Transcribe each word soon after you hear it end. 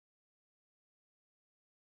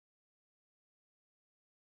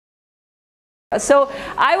So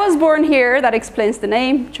I was born here, that explains the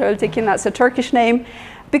name, Çöltekin, that's a Turkish name,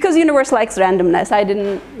 because the universe likes randomness. I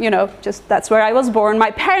didn't, that's where I was born.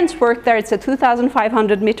 My parents worked there. It's a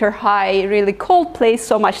 2,500 meter high, really cold place,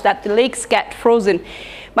 so much that the lakes get frozen.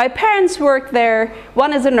 My parents worked there,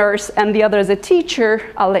 one as a nurse and the other as a teacher.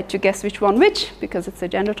 I'll let you guess which one which, because it's a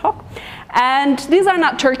gender talk. And these are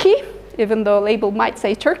not Turkey, even though label might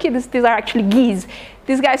say Turkey, these are actually geese.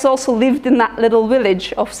 These guys also lived in that little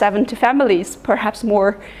village of 70 families, perhaps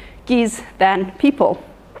more geese than people.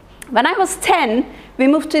 When I was 10, we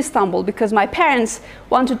moved to Istanbul because my parents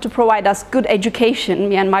wanted to provide us good education,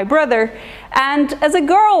 me and my brother. And as a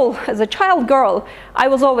girl, as a child girl, I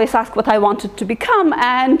was always asked what I wanted to become.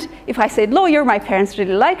 And if I said lawyer, my parents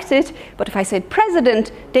really liked it. But if I said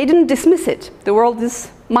president, they didn't dismiss it. The world is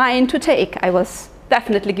mine to take. I was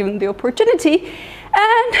definitely given the opportunity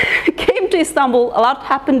and came to Istanbul. A lot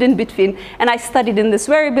happened in between, and I studied in this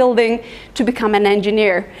very building to become an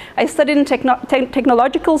engineer. I studied in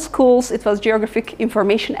technological schools. It was geographic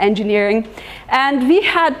information engineering, and we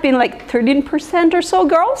had been like 13% or so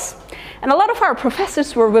girls, and a lot of our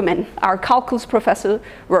professors were women. Our calculus professors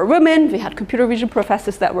were women. We had computer vision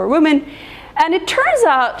professors that were women, and it turns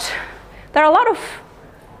out there are a lot of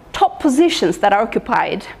top positions that are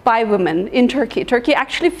occupied by women in Turkey. Turkey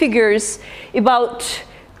actually figures about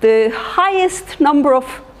the highest number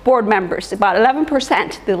of board members, about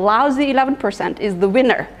 11%. The lousy 11% is the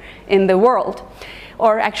winner in the world,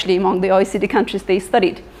 or actually among the OECD countries they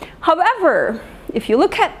studied. However, if you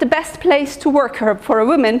look at the best place to work for a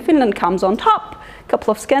woman, Finland comes on top. A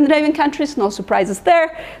couple of Scandinavian countries, no surprises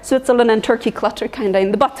there. Switzerland and Turkey clutter kind of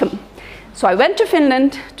in the bottom. So I went to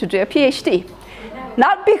Finland to do a PhD.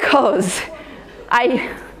 Not because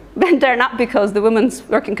I went there, not because the women's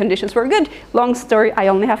working conditions were good. Long story, I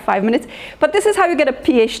only have 5 minutes. But this is how you get a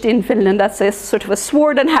PhD in Finland. That's a sort of a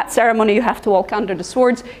sword and hat ceremony. You have to walk under the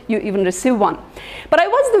swords. You even receive one. But I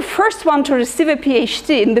was the first one to receive a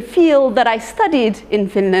PhD in the field that I studied in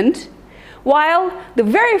Finland, while the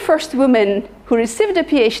very first woman who received a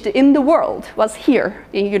PhD in the world was here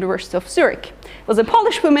in University of Zurich. It was a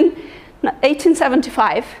Polish woman,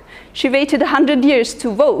 1875. She waited 100 years to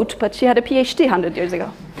vote, but she had a PhD 100 years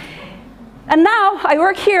ago. And now I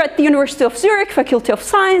work here at the University of Zurich, Faculty of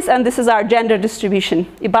Science, and this is our gender distribution.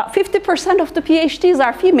 About 50% of the PhDs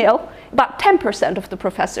are female, about 10% of the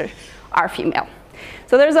professors are female.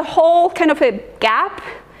 So there's a whole kind of a gap.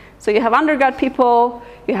 So you have undergrad people,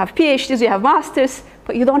 you have PhDs, you have masters,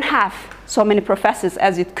 but you don't have so many professors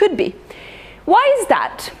as it could be. Why is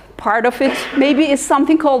that? Part of it maybe is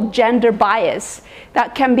something called gender bias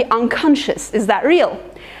that can be unconscious. Is that real?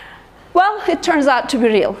 Well, it turns out to be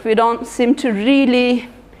real. We don't seem to really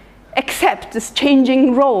accept this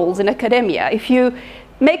changing roles in academia. If you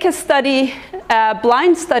make a study, a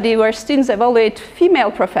blind study where students evaluate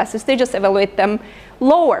female professors, they just evaluate them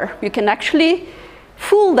lower. You can actually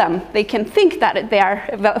fool them. They can think that they are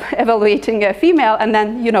evaluating a female, and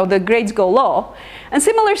then the grades go low. And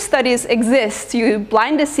similar studies exist. You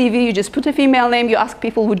blind a CV, you just put a female name, you ask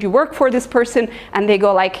people, would you work for this person? And they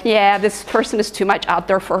go like, yeah, this person is too much out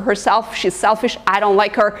there for herself. She's selfish, I don't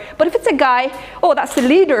like her. But if it's a guy, oh, that's the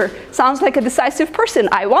leader. Sounds like a decisive person.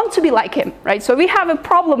 I want to be like him, right? So we have a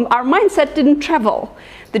problem. Our mindset didn't travel.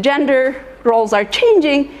 The gender roles are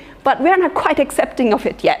changing, but we're not quite accepting of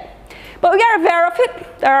it yet. But we are aware of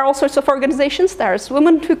it. There are all sorts of organizations. There's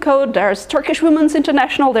Women Who Code, there's Turkish Women's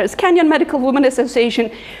International, there's Kenyan Medical Women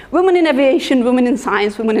Association, Women in Aviation, Women in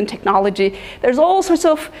Science, Women in Technology. There's all sorts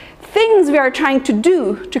of things we are trying to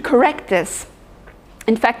do to correct this.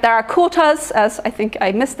 In fact, there are quotas, as I think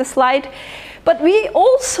I missed the slide. But we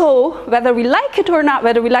also, whether we like it or not,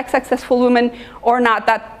 whether we like successful women or not,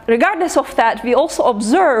 that regardless of that, we also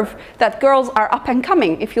observe that girls are up and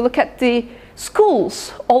coming. If you look at the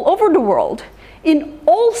schools all over the world, in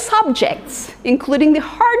all subjects, including the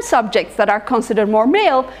hard subjects that are considered more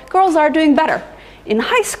male, girls are doing better. In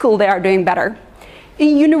high school, they are doing better.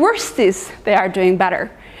 In universities, they are doing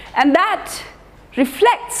better. And that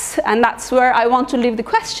reflects, and that's where I want to leave the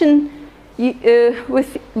question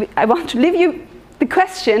I want to leave you the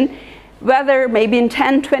question whether maybe in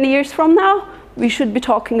 10, 20 years from now, we should be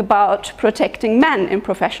talking about protecting men in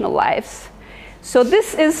professional lives. So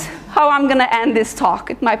this is how I'm going to end this talk.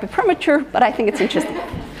 It might be premature, but I think it's interesting.